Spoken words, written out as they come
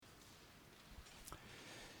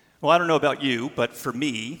Well, I don't know about you, but for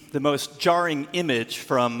me, the most jarring image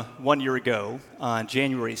from 1 year ago on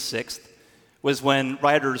January 6th was when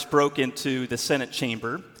rioters broke into the Senate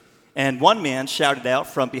chamber, and one man shouted out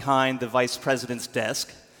from behind the vice president's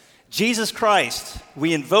desk, "Jesus Christ,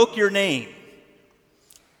 we invoke your name."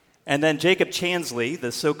 And then Jacob Chansley,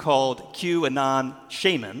 the so-called QAnon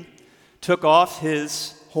shaman, took off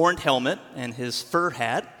his horned helmet and his fur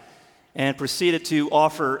hat and proceeded to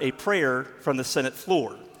offer a prayer from the Senate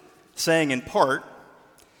floor, saying in part,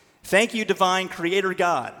 "Thank you, divine creator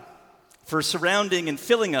God, for surrounding and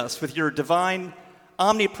filling us with your divine,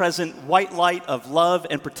 omnipresent white light of love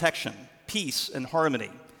and protection, peace and harmony.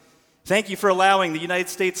 Thank you for allowing the United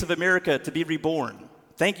States of America to be reborn.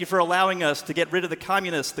 Thank you for allowing us to get rid of the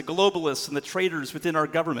communists, the globalists, and the traitors within our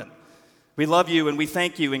government. We love you and we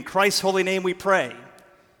thank you. In Christ's holy name we pray.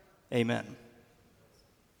 Amen."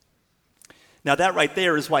 Now that right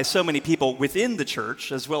there is why so many people within the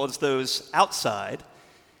church, as well as those outside,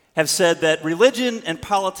 have said that religion and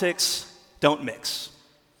politics don't mix.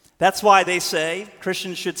 That's why they say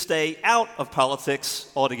Christians should stay out of politics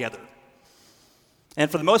altogether.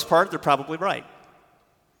 And for the most part, they're probably right.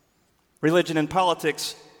 Religion and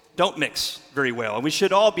politics don't mix very well, and we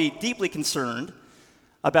should all be deeply concerned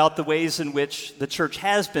about the ways in which the church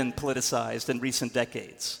has been politicized in recent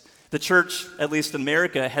decades. The church, at least in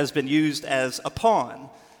America, has been used as a pawn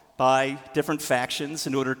by different factions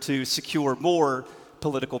in order to secure more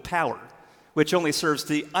political power, which only serves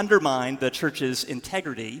to undermine the church's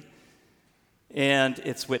integrity and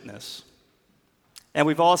its witness. And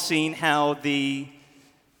we've all seen how the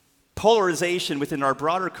polarization within our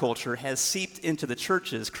broader culture has seeped into the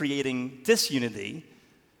churches, creating disunity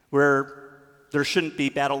where there shouldn't be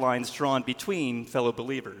battle lines drawn between fellow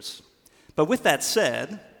believers. But with that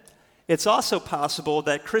said, it's also possible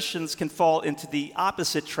that Christians can fall into the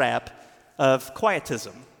opposite trap of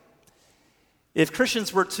quietism. If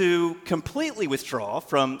Christians were to completely withdraw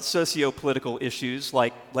from socio-political issues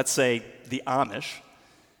like, let's say, the Amish,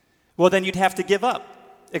 well, then you'd have to give up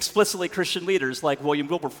explicitly Christian leaders like William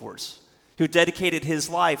Wilberforce, who dedicated his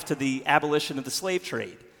life to the abolition of the slave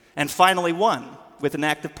trade and finally won with an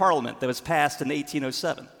act of parliament that was passed in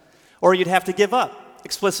 1807. Or you'd have to give up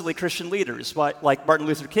explicitly Christian leaders like Martin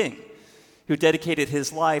Luther King, who dedicated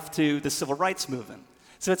his life to the civil rights movement.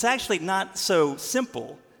 So it's actually not so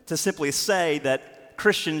simple to simply say that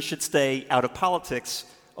Christians should stay out of politics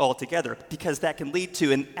altogether, because that can lead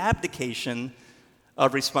to an abdication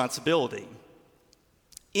of responsibility.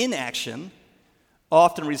 Inaction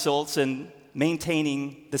often results in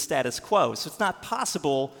maintaining the status quo, so it's not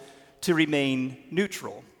possible to remain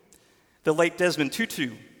neutral. The late Desmond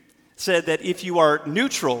Tutu said that if you are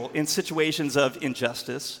neutral in situations of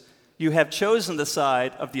injustice, you have chosen the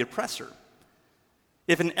side of the oppressor.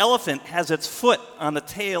 If an elephant has its foot on the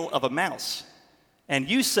tail of a mouse, and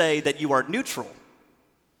you say that you are neutral,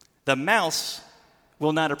 the mouse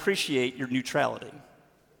will not appreciate your neutrality.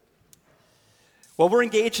 Well, we're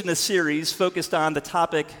engaged in a series focused on the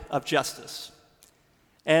topic of justice.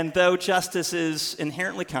 And though justice is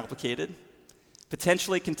inherently complicated,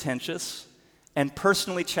 potentially contentious, and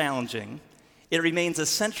personally challenging, it remains a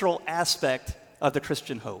central aspect of the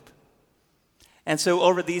Christian hope. And so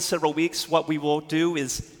over these several weeks, what we will do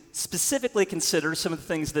is specifically consider some of the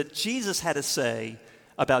things that Jesus had to say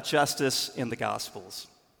about justice in the Gospels.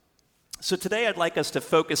 So today I'd like us to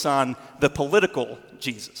focus on the political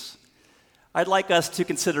Jesus. I'd like us to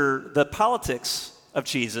consider the politics of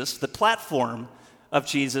Jesus, the platform of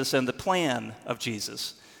Jesus, and the plan of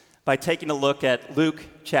Jesus by taking a look at Luke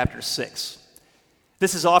chapter 6.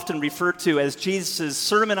 This is often referred to as Jesus'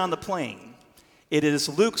 Sermon on the Plain. It is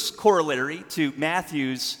Luke's corollary to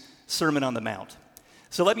Matthew's Sermon on the Mount.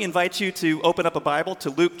 So let me invite you to open up a Bible to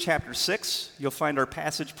Luke chapter 6. You'll find our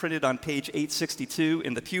passage printed on page 862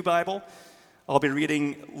 in the Pew Bible. I'll be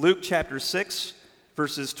reading Luke chapter 6,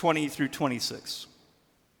 verses 20 through 26.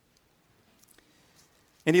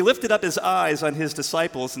 "And he lifted up his eyes on his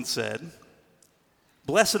disciples and said,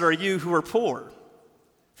 'Blessed are you who are poor,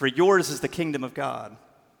 for yours is the kingdom of God.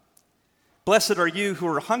 Blessed are you who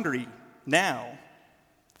are hungry now,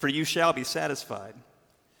 for you shall be satisfied.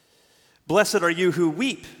 Blessed are you who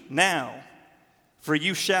weep now, for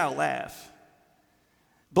you shall laugh.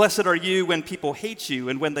 Blessed are you when people hate you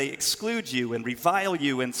and when they exclude you and revile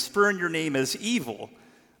you and spurn your name as evil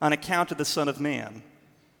on account of the Son of Man.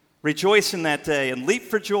 Rejoice in that day and leap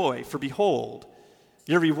for joy, for behold,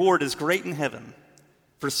 your reward is great in heaven,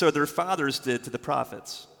 for so their fathers did to the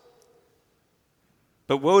prophets.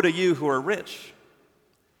 But woe to you who are rich,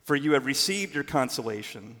 for you have received your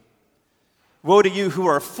consolation. Woe to you who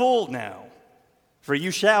are full now, for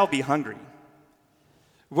you shall be hungry.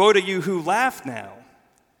 Woe to you who laugh now,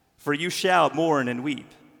 for you shall mourn and weep.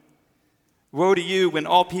 Woe to you when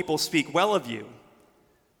all people speak well of you,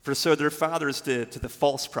 for so their fathers did to the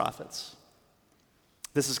false prophets.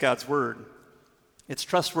 This is God's word. It's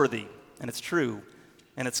trustworthy, and it's true,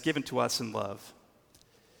 and it's given to us in love.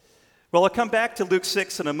 Well, I'll come back to Luke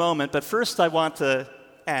 6 in a moment, but first I want to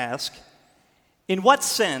ask, in what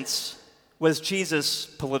sense was Jesus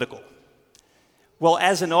political? Well,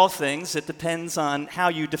 as in all things, it depends on how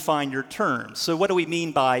you define your terms. So what do we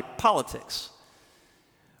mean by politics?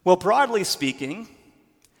 Well, broadly speaking,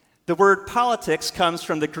 the word politics comes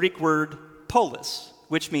from the Greek word polis,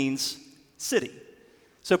 which means city.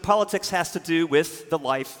 So politics has to do with the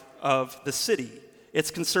life of the city.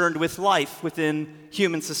 It's concerned with life within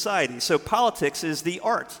human society. So politics is the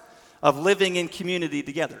art of living in community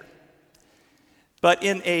together. But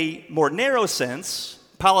in a more narrow sense,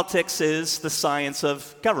 politics is the science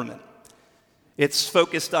of government. It's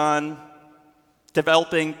focused on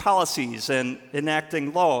developing policies and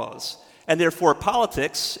enacting laws. And therefore,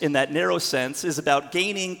 politics, in that narrow sense, is about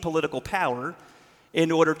gaining political power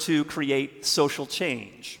in order to create social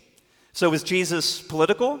change. So was Jesus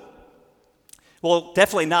political? Well,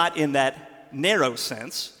 definitely not in that narrow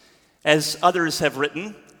sense. As others have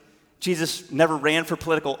written, Jesus never ran for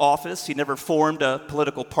political office. He never formed a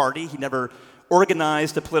political party. He never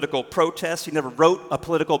organized a political protest. He never wrote a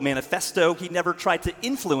political manifesto. He never tried to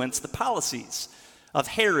influence the policies of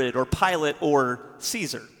Herod or Pilate or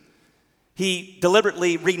Caesar. He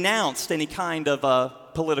deliberately renounced any kind of a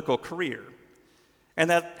political career. And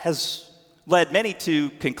that has led many to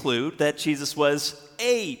conclude that Jesus was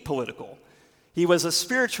apolitical. He was a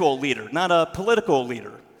spiritual leader, not a political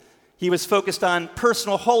leader. He was focused on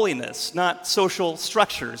personal holiness, not social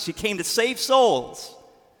structures. He came to save souls,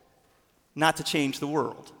 not to change the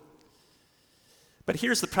world. But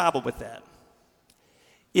here's the problem with that.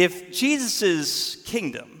 If Jesus'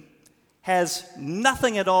 kingdom has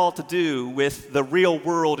nothing at all to do with the real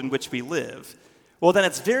world in which we live, well, then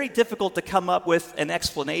it's very difficult to come up with an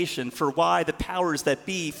explanation for why the powers that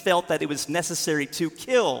be felt that it was necessary to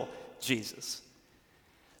kill Jesus.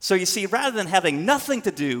 So you see, rather than having nothing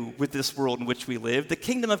to do with this world in which we live, the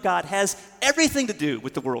kingdom of God has everything to do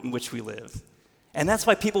with the world in which we live. And that's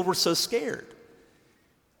why people were so scared.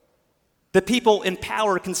 The people in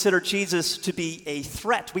power considered Jesus to be a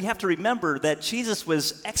threat. We have to remember that Jesus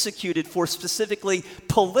was executed for specifically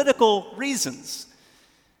political reasons.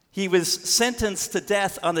 He was sentenced to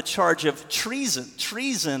death on the charge of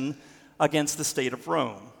treason against the state of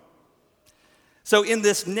Rome. So in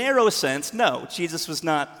this narrow sense, no, Jesus was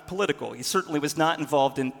not political. He certainly was not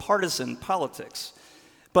involved in partisan politics.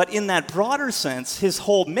 But in that broader sense, his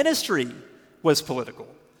whole ministry was political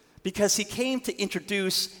because he came to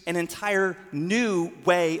introduce an entire new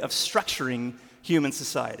way of structuring human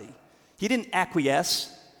society. He didn't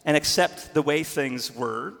acquiesce and accept the way things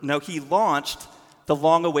were. No, he launched the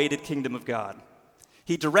long-awaited kingdom of God.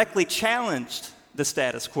 He directly challenged the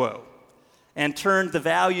status quo and turned the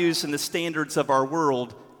values and the standards of our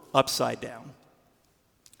world upside down.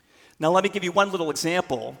 Now, let me give you one little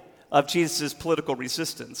example of Jesus' political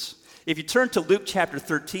resistance. If you turn to Luke chapter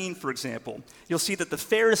 13, for example, you'll see that the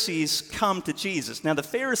Pharisees come to Jesus. Now, the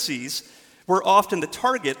Pharisees were often the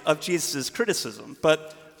target of Jesus' criticism,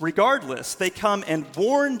 but regardless, they come and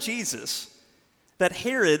warn Jesus that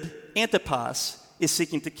Herod Antipas is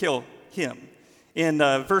seeking to kill him. In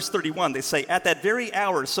verse 31, they say, "At that very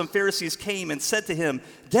hour, some Pharisees came and said to him,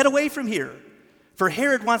 'Get away from here, for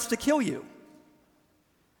Herod wants to kill you.'"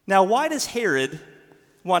 Now, why does Herod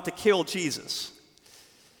want to kill Jesus?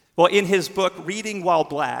 Well, in his book, Reading While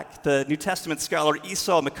Black, the New Testament scholar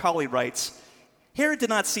Esau McCaulley writes, Herod did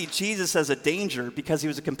not see Jesus as a danger because he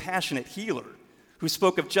was a compassionate healer who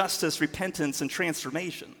spoke of justice, repentance, and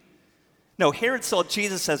transformation. No, Herod saw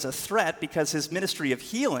Jesus as a threat because his ministry of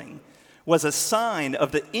healing was a sign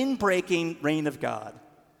of the inbreaking reign of God.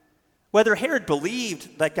 Whether Herod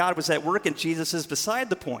believed that God was at work in Jesus is beside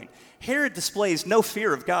the point. Herod displays no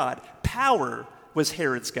fear of God. Power was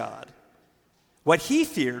Herod's God. What he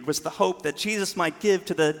feared was the hope that Jesus might give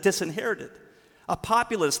to the disinherited. A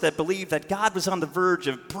populace that believed that God was on the verge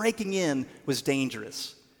of breaking in was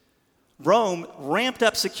dangerous. Rome ramped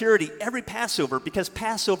up security every Passover because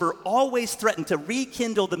Passover always threatened to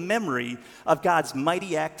rekindle the memory of God's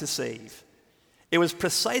mighty act to save. It was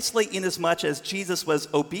precisely inasmuch as Jesus was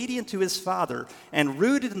obedient to his Father and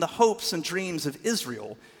rooted in the hopes and dreams of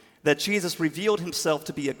Israel that Jesus revealed himself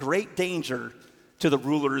to be a great danger to the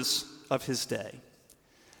rulers of his day.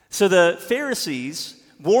 So the Pharisees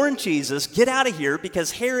warn Jesus, "Get out of here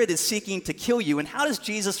because Herod is seeking to kill you." And how does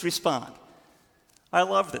Jesus respond? I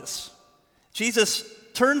love this. Jesus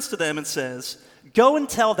turns to them and says, "Go and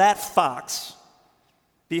tell that fox,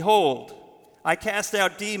 behold, I cast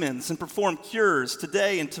out demons and perform cures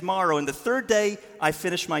today and tomorrow, and the third day I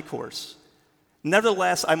finish my course.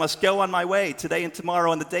 Nevertheless, I must go on my way today and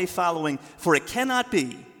tomorrow and the day following, for it cannot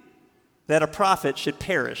be that a prophet should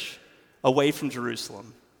perish away from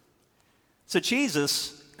Jerusalem." So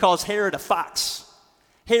Jesus calls Herod a fox.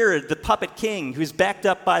 Herod, the puppet king who's backed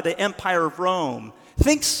up by the empire of Rome,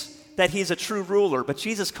 thinks that he's a true ruler, but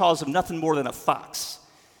Jesus calls him nothing more than a fox.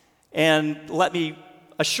 And let me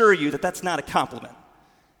assure you that that's not a compliment.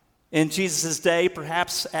 In Jesus' day,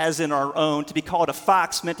 perhaps as in our own, to be called a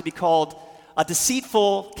fox meant to be called a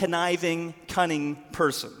deceitful, conniving, cunning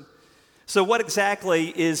person. So what exactly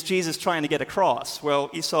is Jesus trying to get across? Well,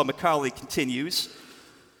 Esau McCauley continues,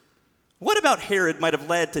 what about Herod might have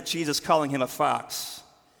led to Jesus calling him a fox?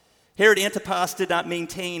 Herod Antipas did not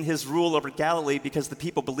maintain his rule over Galilee because the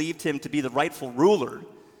people believed him to be the rightful ruler,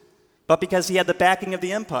 but because he had the backing of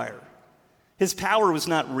the empire. His power was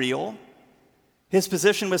not real. His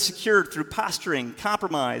position was secured through posturing,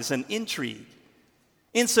 compromise, and intrigue,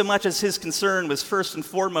 insomuch as his concern was first and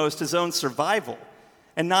foremost his own survival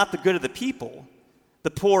and not the good of the people.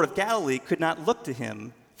 The poor of Galilee could not look to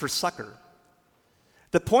him for succor.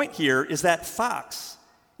 The point here is that fox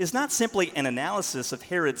is not simply an analysis of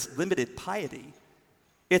Herod's limited piety.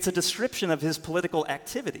 It's a description of his political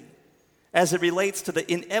activity as it relates to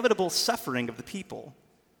the inevitable suffering of the people.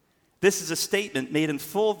 This is a statement made in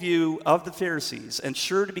full view of the Pharisees and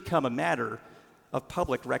sure to become a matter of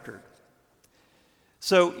public record.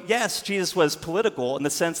 So, yes, Jesus was political in the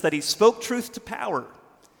sense that he spoke truth to power.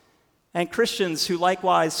 And Christians who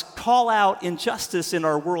likewise call out injustice in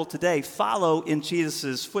our world today follow in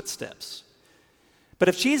Jesus' footsteps. But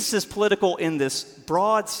if Jesus is political in this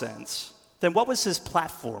broad sense, then what was his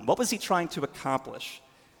platform? What was he trying to accomplish?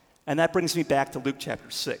 And that brings me back to Luke chapter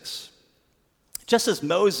 6. Just as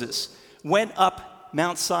Moses went up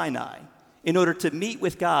Mount Sinai in order to meet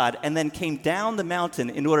with God and then came down the mountain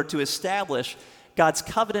in order to establish God's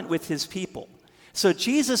covenant with his people, so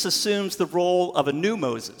Jesus assumes the role of a new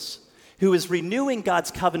Moses who is renewing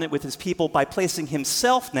God's covenant with his people by placing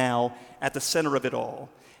himself now at the center of it all.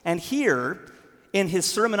 And here, in his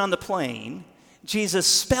Sermon on the Plain, Jesus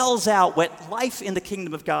spells out what life in the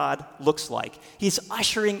kingdom of God looks like. He's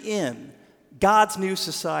ushering in God's new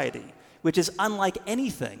society, which is unlike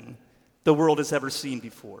anything the world has ever seen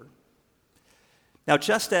before. Now,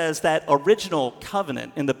 just as that original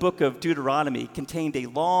covenant in the book of Deuteronomy contained a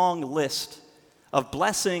long list of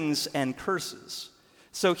blessings and curses,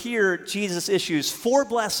 so here Jesus issues 4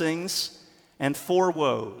 blessings and 4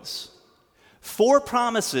 woes, 4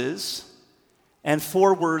 promises and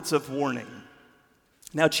 4 words of warning.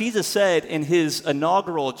 Now, Jesus said in his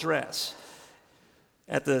inaugural address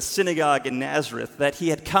at the synagogue in Nazareth that he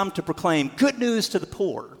had come to proclaim good news to the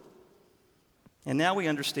poor. And now we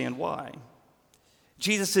understand why.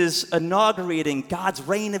 Jesus is inaugurating God's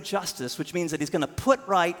reign of justice, which means that he's going to put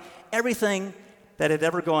right everything that had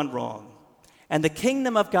ever gone wrong. And the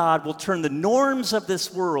kingdom of God will turn the norms of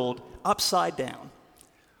this world upside down.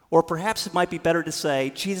 Or perhaps it might be better to say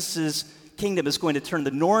Jesus' kingdom is going to turn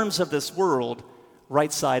the norms of this world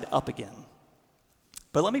right side up again.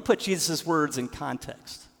 But let me put Jesus' words in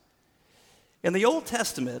context. In the Old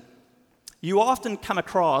Testament, you often come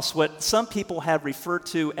across what some people have referred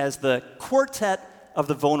to as the quartet of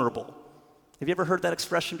the vulnerable. Have you ever heard that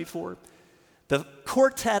expression before? The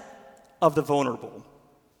quartet of the vulnerable.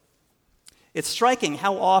 It's striking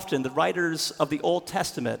how often the writers of the Old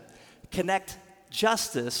Testament connect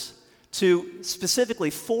justice to specifically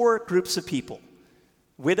 4 groups of people: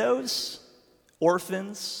 widows,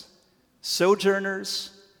 orphans,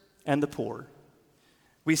 sojourners, and the poor.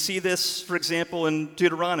 We see this, for example, in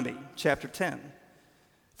Deuteronomy chapter 10.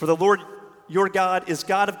 For the Lord your God is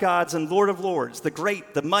God of gods and Lord of lords, the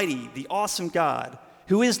great, the mighty, the awesome God,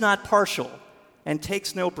 who is not partial and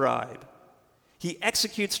takes no bribe. He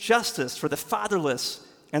executes justice for the fatherless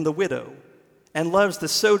and the widow, and loves the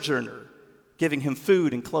sojourner, giving him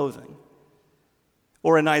food and clothing.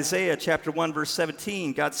 Or in Isaiah chapter 1, verse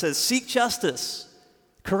 17, God says, seek justice,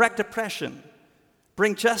 correct oppression,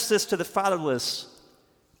 bring justice to the fatherless,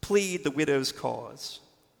 plead the widow's cause.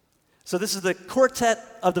 So this is the quartet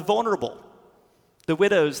of the vulnerable, the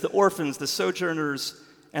widows, the orphans, the sojourners,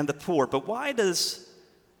 and the poor. But why does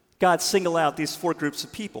God single out these 4 groups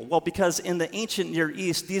of people? Well, because in the ancient Near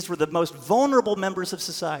East, these were the most vulnerable members of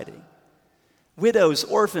society. Widows,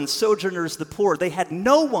 orphans, sojourners, the poor, they had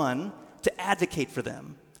no one to advocate for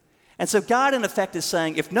them. And so God, in effect, is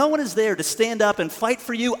saying, if no one is there to stand up and fight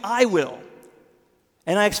for you, I will.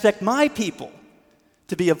 And I expect my people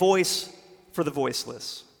to be a voice for the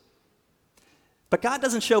voiceless. But God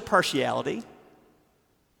doesn't show partiality.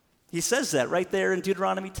 He says that right there in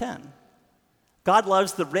Deuteronomy 10. God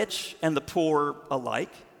loves the rich and the poor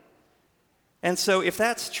alike. And so if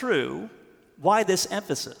that's true, why this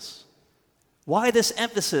emphasis? Why this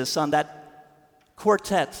emphasis on that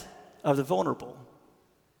quartet of the vulnerable?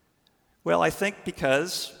 Well, I think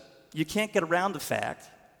because you can't get around the fact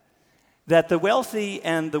that the wealthy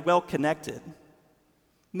and the well-connected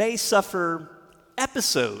may suffer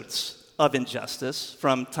episodes of injustice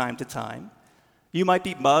from time to time. You might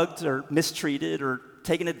be mugged or mistreated or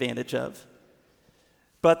taken advantage of.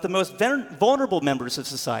 But the most vulnerable members of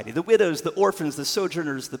society, the widows, the orphans, the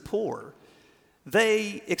sojourners, the poor,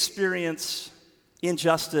 they experience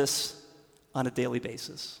injustice on a daily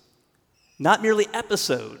basis. Not merely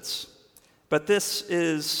episodes, but this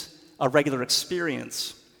is a regular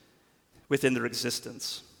experience within their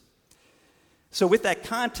existence. So with that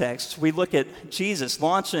context, we look at Jesus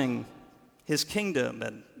launching his kingdom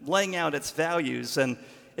and laying out its values, and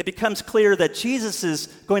it becomes clear that Jesus is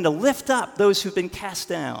going to lift up those who've been cast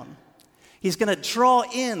down. He's going to draw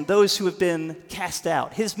in those who have been cast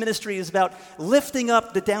out. His ministry is about lifting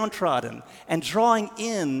up the downtrodden and drawing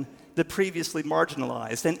in the previously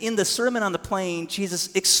marginalized. And in the Sermon on the Plain, Jesus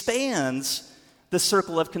expands the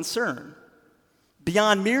circle of concern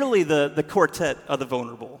beyond merely the quartet of the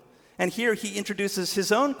vulnerable. And here he introduces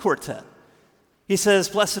his own quartet. He says,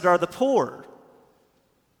 "Blessed are the poor,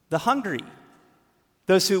 the hungry,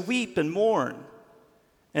 those who weep and mourn,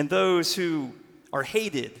 and those who are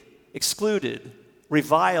hated, excluded,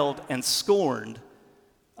 reviled, and scorned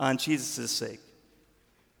on Jesus' sake,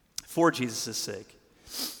 for Jesus' sake."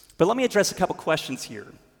 But let me address a couple questions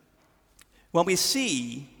here. When we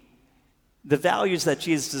see the values that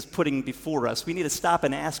Jesus is putting before us, we need to stop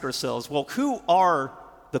and ask ourselves, well, who are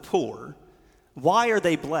the poor? Why are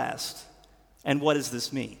they blessed? And what does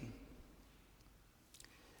this mean?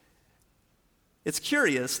 It's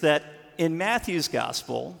curious that in Matthew's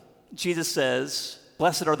gospel, Jesus says,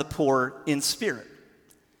 "Blessed are the poor in spirit."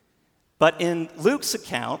 But in Luke's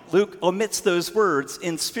account, Luke omits those words,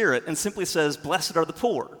 "in spirit," and simply says, "Blessed are the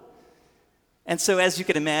poor." And so, as you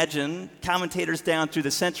can imagine, commentators down through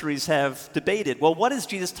the centuries have debated, well, what is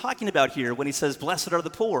Jesus talking about here when he says, "Blessed are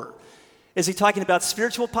the poor"? Is he talking about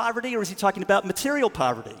spiritual poverty, or is he talking about material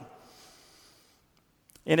poverty?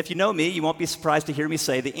 And if you know me, you won't be surprised to hear me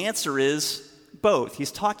say the answer is both.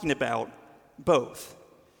 He's talking about both.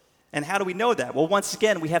 And how do we know that? Well, once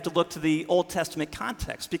again, we have to look to the Old Testament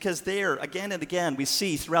context, because there, again and again, we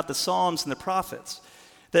see throughout the Psalms and the prophets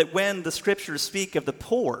that when the scriptures speak of the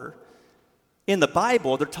poor in the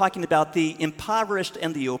Bible, they're talking about the impoverished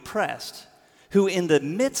and the oppressed, who in the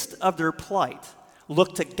midst of their plight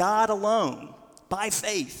look to God alone by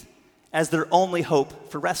faith as their only hope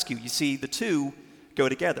for rescue. You see, the two go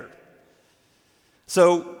together.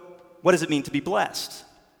 So, what does it mean to be blessed?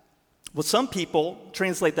 Well, some people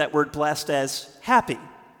translate that word blessed as happy,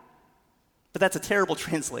 but that's a terrible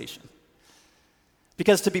translation.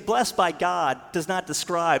 Because to be blessed by God does not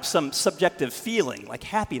describe some subjective feeling like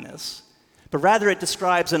happiness, but rather it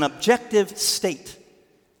describes an objective state.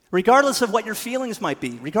 Regardless of what your feelings might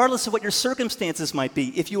be, regardless of what your circumstances might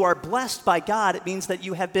be, if you are blessed by God, it means that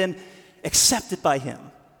you have been accepted by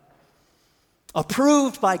Him,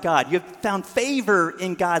 approved by God. You have found favor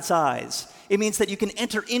in God's eyes. It means that you can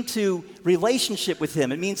enter into relationship with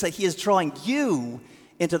Him. It means that He is drawing you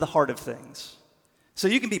into the heart of things. So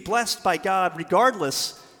you can be blessed by God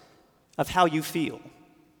regardless of how you feel,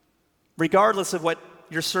 regardless of what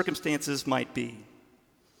your circumstances might be.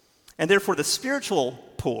 And therefore, the spiritual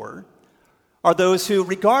poor are those who,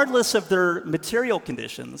 regardless of their material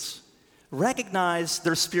conditions, recognize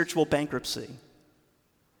their spiritual bankruptcy.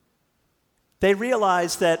 They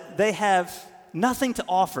realize that they have nothing to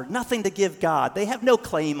offer, nothing to give God. They have no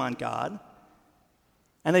claim on God.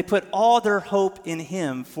 And they put all their hope in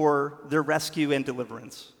Him for their rescue and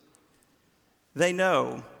deliverance. They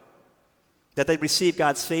know that they receive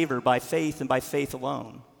God's favor by faith and by faith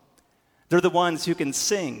alone. They're the ones who can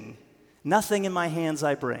sing, "Nothing in my hands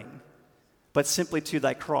I bring, but simply to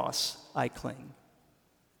thy cross I cling."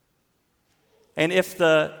 And if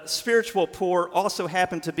the spiritual poor also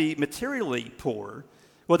happen to be materially poor,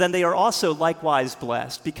 well, then they are also likewise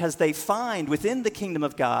blessed, because they find within the kingdom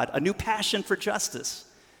of God a new passion for justice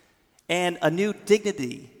and a new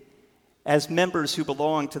dignity as members who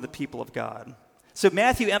belong to the people of God. So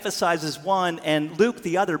Matthew emphasizes one and Luke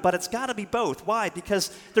the other, but it's got to be both. Why?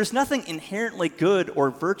 Because there's nothing inherently good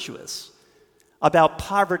or virtuous about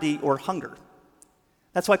poverty or hunger.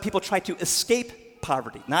 That's why people try to escape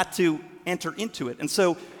poverty, not to enter into it. And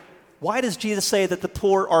so why does Jesus say that the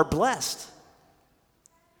poor are blessed?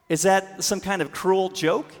 Is that some kind of cruel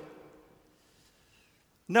joke?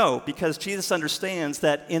 No, because Jesus understands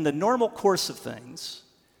that in the normal course of things,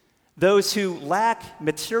 those who lack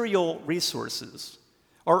material resources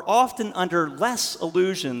are often under less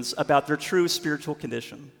illusions about their true spiritual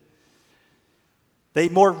condition. They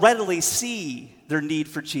more readily see their need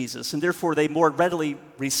for Jesus, and therefore they more readily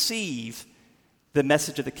receive the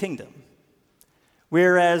message of the kingdom.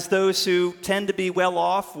 Whereas those who tend to be well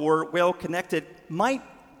off or well connected might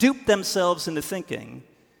dupe themselves into thinking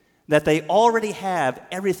that they already have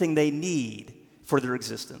everything they need for their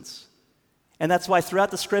existence. And that's why throughout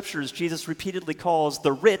the scriptures, Jesus repeatedly calls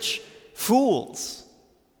the rich fools.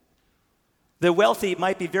 The wealthy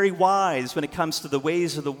might be very wise when it comes to the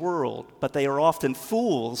ways of the world, but they are often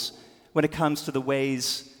fools when it comes to the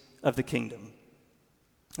ways of the kingdom.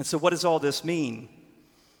 And so what does all this mean?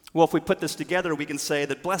 Well, if we put this together, we can say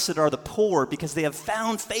that blessed are the poor because they have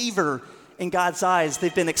found favor in God's eyes.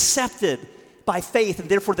 They've been accepted by faith, and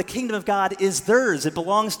therefore the kingdom of God is theirs. It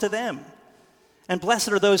belongs to them. And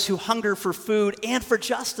blessed are those who hunger for food and for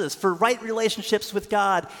justice, for right relationships with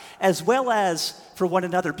God, as well as for one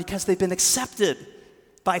another, because they've been accepted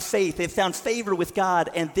by faith. They've found favor with God,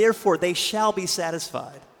 and therefore they shall be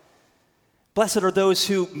satisfied. Blessed are those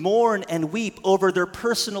who mourn and weep over their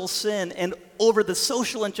personal sin and over the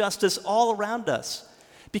social injustice all around us,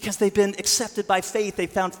 because they've been accepted by faith. They've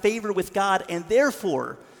found favor with God, and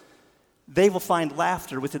therefore they will find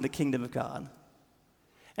laughter within the kingdom of God.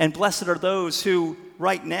 And blessed are those who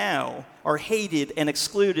right now are hated and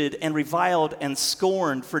excluded and reviled and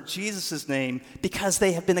scorned for Jesus' name because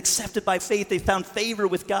they have been accepted by faith. They found favor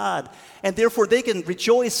with God. And therefore they can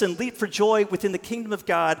rejoice and leap for joy within the kingdom of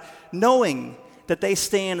God, knowing that they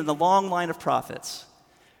stand in the long line of prophets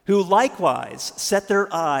who likewise set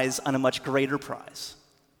their eyes on a much greater prize.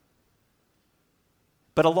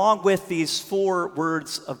 But along with these 4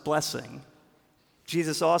 words of blessing,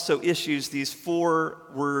 Jesus also issues these 4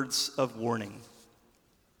 words of warning.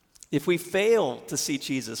 If we fail to see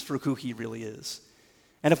Jesus for who he really is,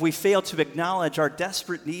 and if we fail to acknowledge our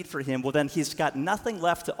desperate need for him, well, then he's got nothing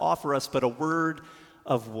left to offer us but a word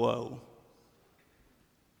of woe.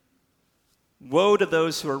 Woe to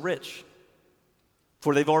those who are rich,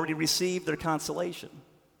 for they've already received their consolation.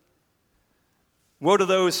 Woe to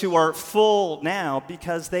those who are full now,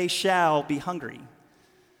 because they shall be hungry.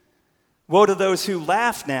 Woe to those who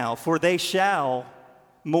laugh now, for they shall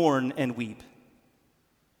mourn and weep.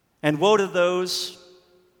 And woe to those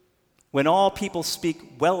when all people speak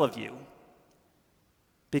well of you,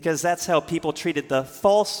 because that's how people treated the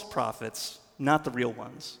false prophets, not the real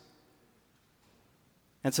ones.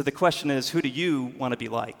 And so the question is, who do you want to be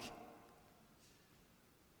like?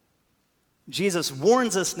 Jesus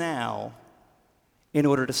warns us now in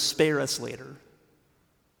order to spare us later.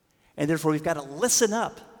 And therefore we've got to listen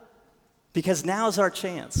up, because now's our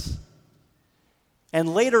chance.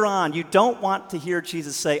 And later on, you don't want to hear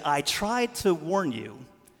Jesus say, I tried to warn you,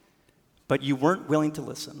 but you weren't willing to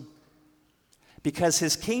listen. Because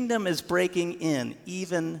his kingdom is breaking in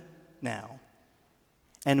even now.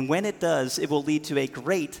 And when it does, it will lead to a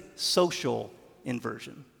great social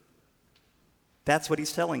inversion. That's what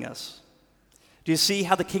he's telling us. Do you see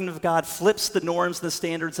how the kingdom of God flips the norms and the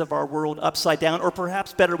standards of our world upside down? Or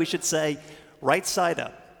perhaps better, we should say, right side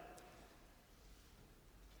up.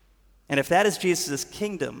 And if that is Jesus'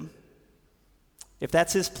 kingdom, if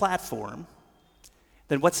that's his platform,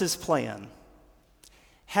 then what's his plan?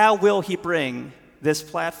 How will he bring this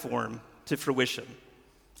platform to fruition?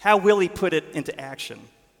 How will he put it into action?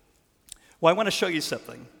 Well, I want to show you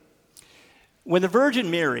something. When the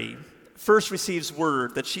Virgin Mary first receives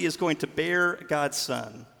word that she is going to bear God's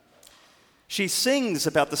Son, she sings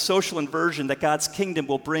about the social inversion that God's kingdom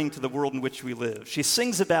will bring to the world in which we live. She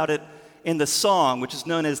sings about it in the song, which is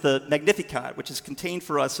known as the Magnificat, which is contained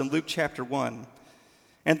for us in Luke chapter 1.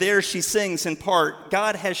 And there she sings in part,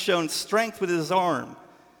 God has shown strength with his arm.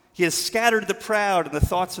 He has scattered the proud in the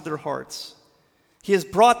thoughts of their hearts. He has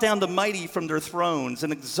brought down the mighty from their thrones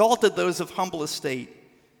and exalted those of humble estate.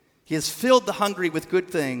 He has filled the hungry with good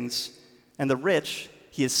things, and the rich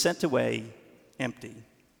he has sent away empty.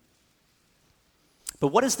 But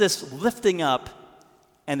what does this lifting up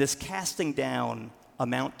and this casting down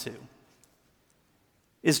amount to?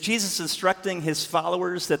 Is Jesus instructing his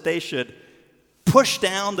followers that they should push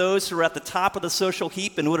down those who are at the top of the social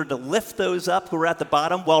heap in order to lift those up who are at the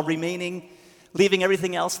bottom while leaving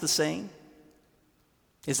everything else the same?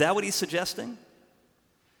 Is that what he's suggesting?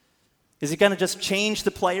 Is he going to just change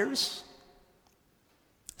the players?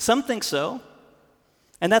 Some think so.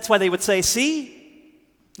 And that's why they would say, see,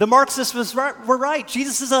 the Marxists were right.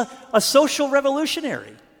 Jesus is a social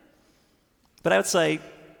revolutionary. But I would say,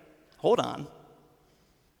 hold on.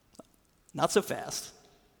 Not so fast.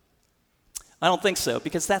 I don't think so,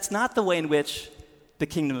 because that's not the way in which the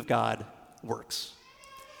kingdom of God works.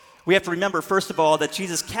 We have to remember, first of all, that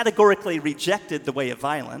Jesus categorically rejected the way of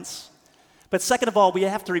violence. But second of all, we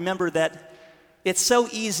have to remember that it's so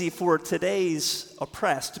easy for today's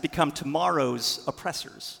oppressed to become tomorrow's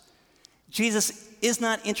oppressors. Jesus is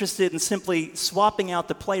not interested in simply swapping out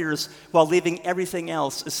the players while leaving everything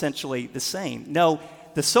else essentially the same. No,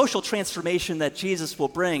 the social transformation that Jesus will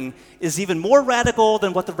bring is even more radical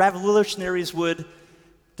than what the revolutionaries would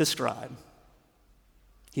describe.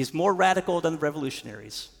 He's more radical than the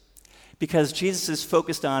revolutionaries because Jesus is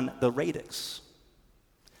focused on the radix,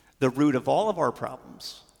 the root of all of our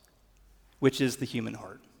problems, which is the human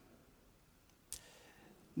heart.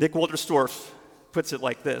 Nick Wolterstorff puts it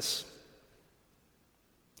like this.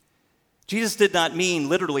 Jesus did not mean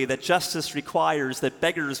literally that justice requires that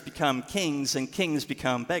beggars become kings and kings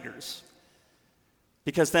become beggars,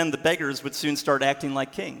 because then the beggars would soon start acting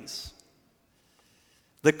like kings.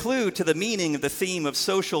 The clue to the meaning of the theme of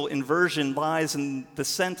social inversion lies in the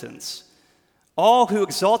sentence, all who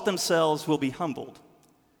exalt themselves will be humbled,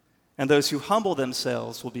 and those who humble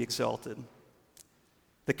themselves will be exalted.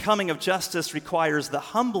 The coming of justice requires the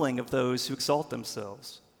humbling of those who exalt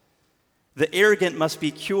themselves. The arrogant must be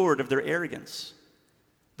cured of their arrogance.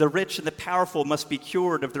 The rich and the powerful must be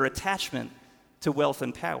cured of their attachment to wealth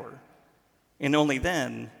and power. And only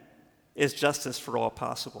then is justice for all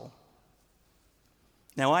possible.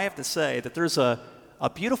 Now, I have to say that there's a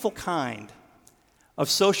beautiful kind of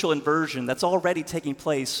social inversion that's already taking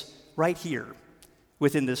place right here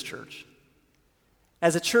within this church.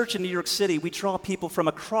 As a church in New York City, we draw people from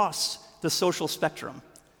across the social spectrum.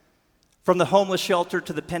 From the homeless shelter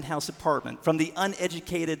to the penthouse apartment, from the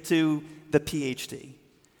uneducated to the PhD.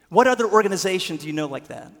 What other organization do you know like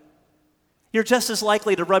that? You're just as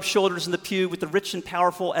likely to rub shoulders in the pew with the rich and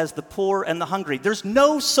powerful as the poor and the hungry. There's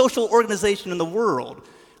no social organization in the world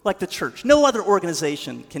like the church. No other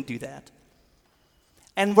organization can do that.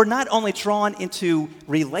 And we're not only drawn into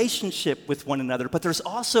relationship with one another, but there's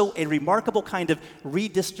also a remarkable kind of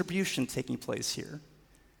redistribution taking place here.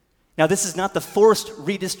 Now, this is not the forced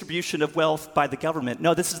redistribution of wealth by the government.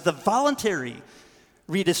 No, this is the voluntary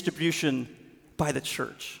redistribution by the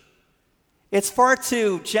church. It's far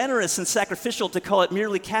too generous and sacrificial to call it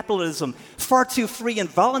merely capitalism, far too free and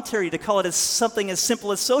voluntary to call it as something as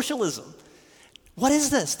simple as socialism. What is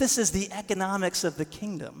this? This is the economics of the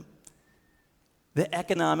kingdom. The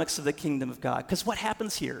economics of the kingdom of God. Because what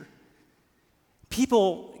happens here?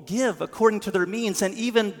 People give according to their means and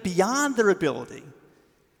even beyond their ability,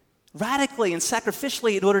 radically and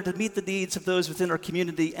sacrificially in order to meet the needs of those within our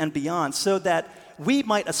community and beyond, so that we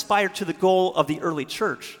might aspire to the goal of the early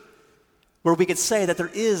church, where we could say that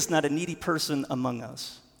there is not a needy person among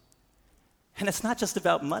us. And it's not just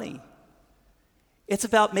about money. It's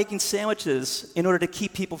about making sandwiches in order to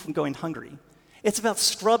keep people from going hungry. It's about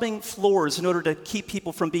scrubbing floors in order to keep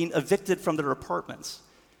people from being evicted from their apartments.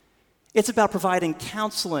 It's about providing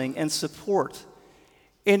counseling and support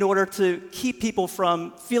in order to keep people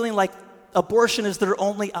from feeling like abortion is their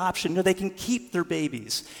only option. They can keep their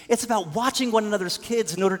babies. It's about watching one another's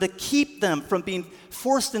kids in order to keep them from being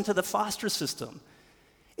forced into the foster system.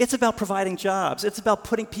 It's about providing jobs. It's about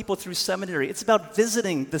putting people through seminary. It's about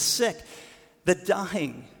visiting the sick, the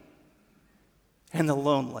dying, and the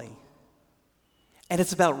lonely. And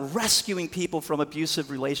it's about rescuing people from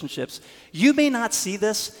abusive relationships. You may not see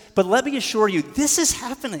this, but let me assure you, this is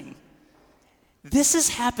happening. This is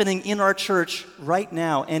happening in our church right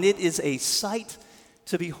now, and it is a sight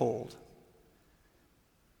to behold.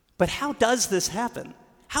 But how does this happen?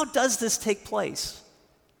 How does this take place?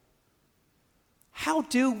 How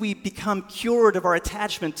do we become cured of our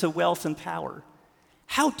attachment to wealth and power?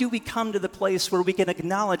 How do we come to the place where we can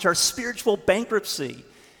acknowledge our spiritual bankruptcy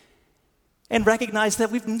and recognize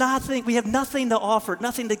that we have nothing to offer,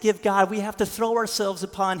 nothing to give God? We have to throw ourselves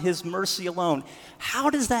upon His mercy alone. How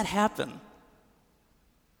does that happen?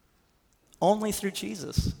 Only through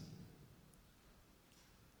Jesus.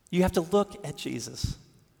 You have to look at Jesus,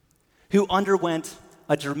 who underwent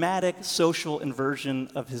a dramatic social inversion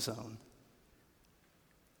of His own.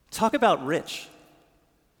 Talk about rich.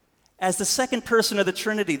 As the second person of the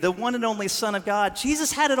Trinity, the one and only Son of God,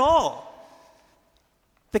 Jesus had it all.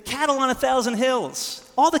 The cattle on 1,000 hills,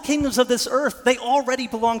 all the kingdoms of this earth, they already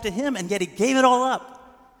belonged to Him, and yet He gave it all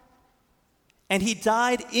up. And He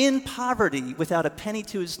died in poverty without a penny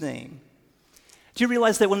to His name. Do you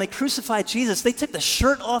realize that when they crucified Jesus, they took the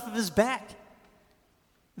shirt off of His back?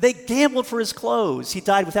 They gambled for His clothes. He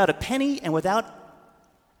died without a penny and without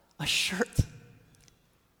a shirt.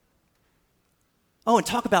 Oh, and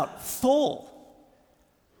talk about full.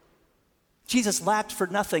 Jesus lacked for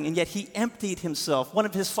nothing, and yet he emptied himself. One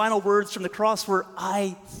of his final words from the cross were,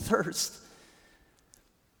 "I thirst."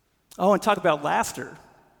 Oh, and talk about laughter.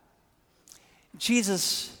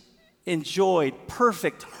 Jesus enjoyed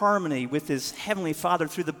perfect harmony with his heavenly Father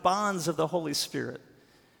through the bonds of the Holy Spirit.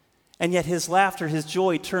 And yet his laughter, his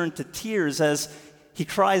joy turned to tears as he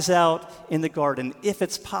cries out in the garden, "If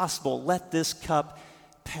it's possible, let this cup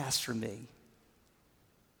pass from me."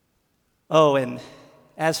 Oh, and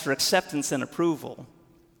as for acceptance and approval,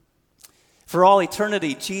 for all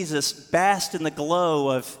eternity, Jesus basked in the glow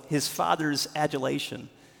of his Father's adulation.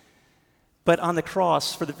 But on the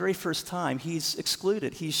cross, for the very first time, he's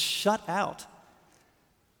excluded. He's shut out.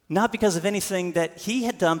 Not because of anything that he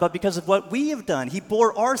had done, but because of what we have done. He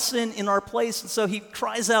bore our sin in our place, and so he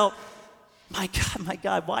cries out, my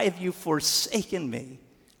God, why have you forsaken me?"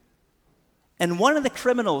 And one of the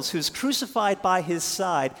criminals who's crucified by his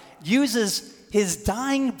side uses his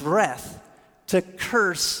dying breath to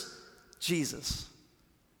curse Jesus.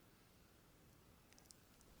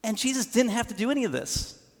 And Jesus didn't have to do any of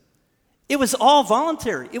this. It was all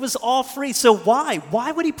voluntary. It was all free. So why?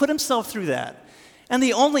 Why would he put himself through that? And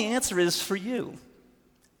the only answer is for you.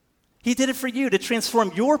 He did it for you to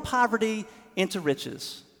transform your poverty into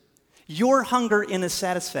riches, your hunger into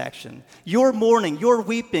satisfaction, your mourning, your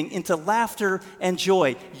weeping into laughter and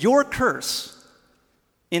joy, your curse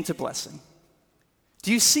into blessing.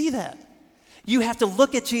 Do you see that? You have to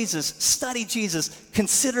look at Jesus, study Jesus,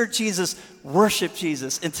 consider Jesus, worship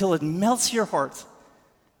Jesus until it melts your heart.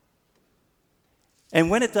 And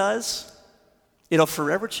when it does, it'll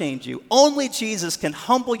forever change you. Only Jesus can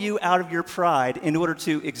humble you out of your pride in order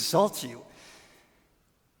to exalt you.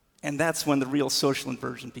 And that's when the real social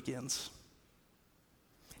inversion begins.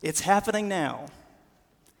 It's happening now,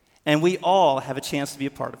 and we all have a chance to be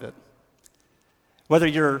a part of it. Whether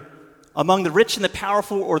you're among the rich and the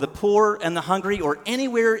powerful, or the poor and the hungry, or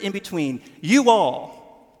anywhere in between, you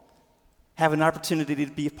all have an opportunity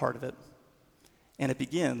to be a part of it. And it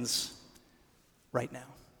begins right now.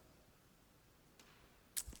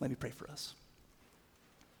 Let me pray for us.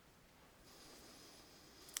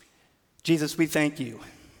 Jesus, we thank you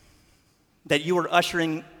that you are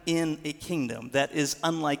ushering in a kingdom that is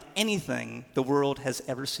unlike anything the world has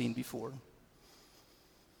ever seen before.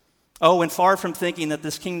 Oh, and far from thinking that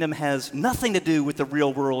this kingdom has nothing to do with the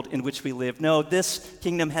real world in which we live. No, this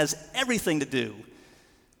kingdom has everything to do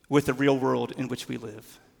with the real world in which we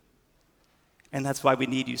live. And that's why we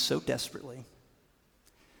need you so desperately.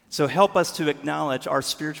 So help us to acknowledge our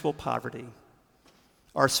spiritual poverty,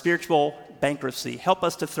 our spiritual bankruptcy. Help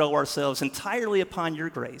us to throw ourselves entirely upon your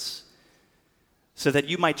grace so that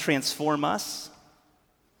you might transform us,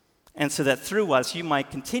 and so that through us you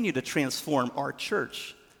might continue to transform our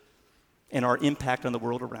church and our impact on the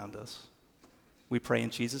world around us. We pray in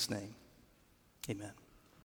Jesus' name. Amen.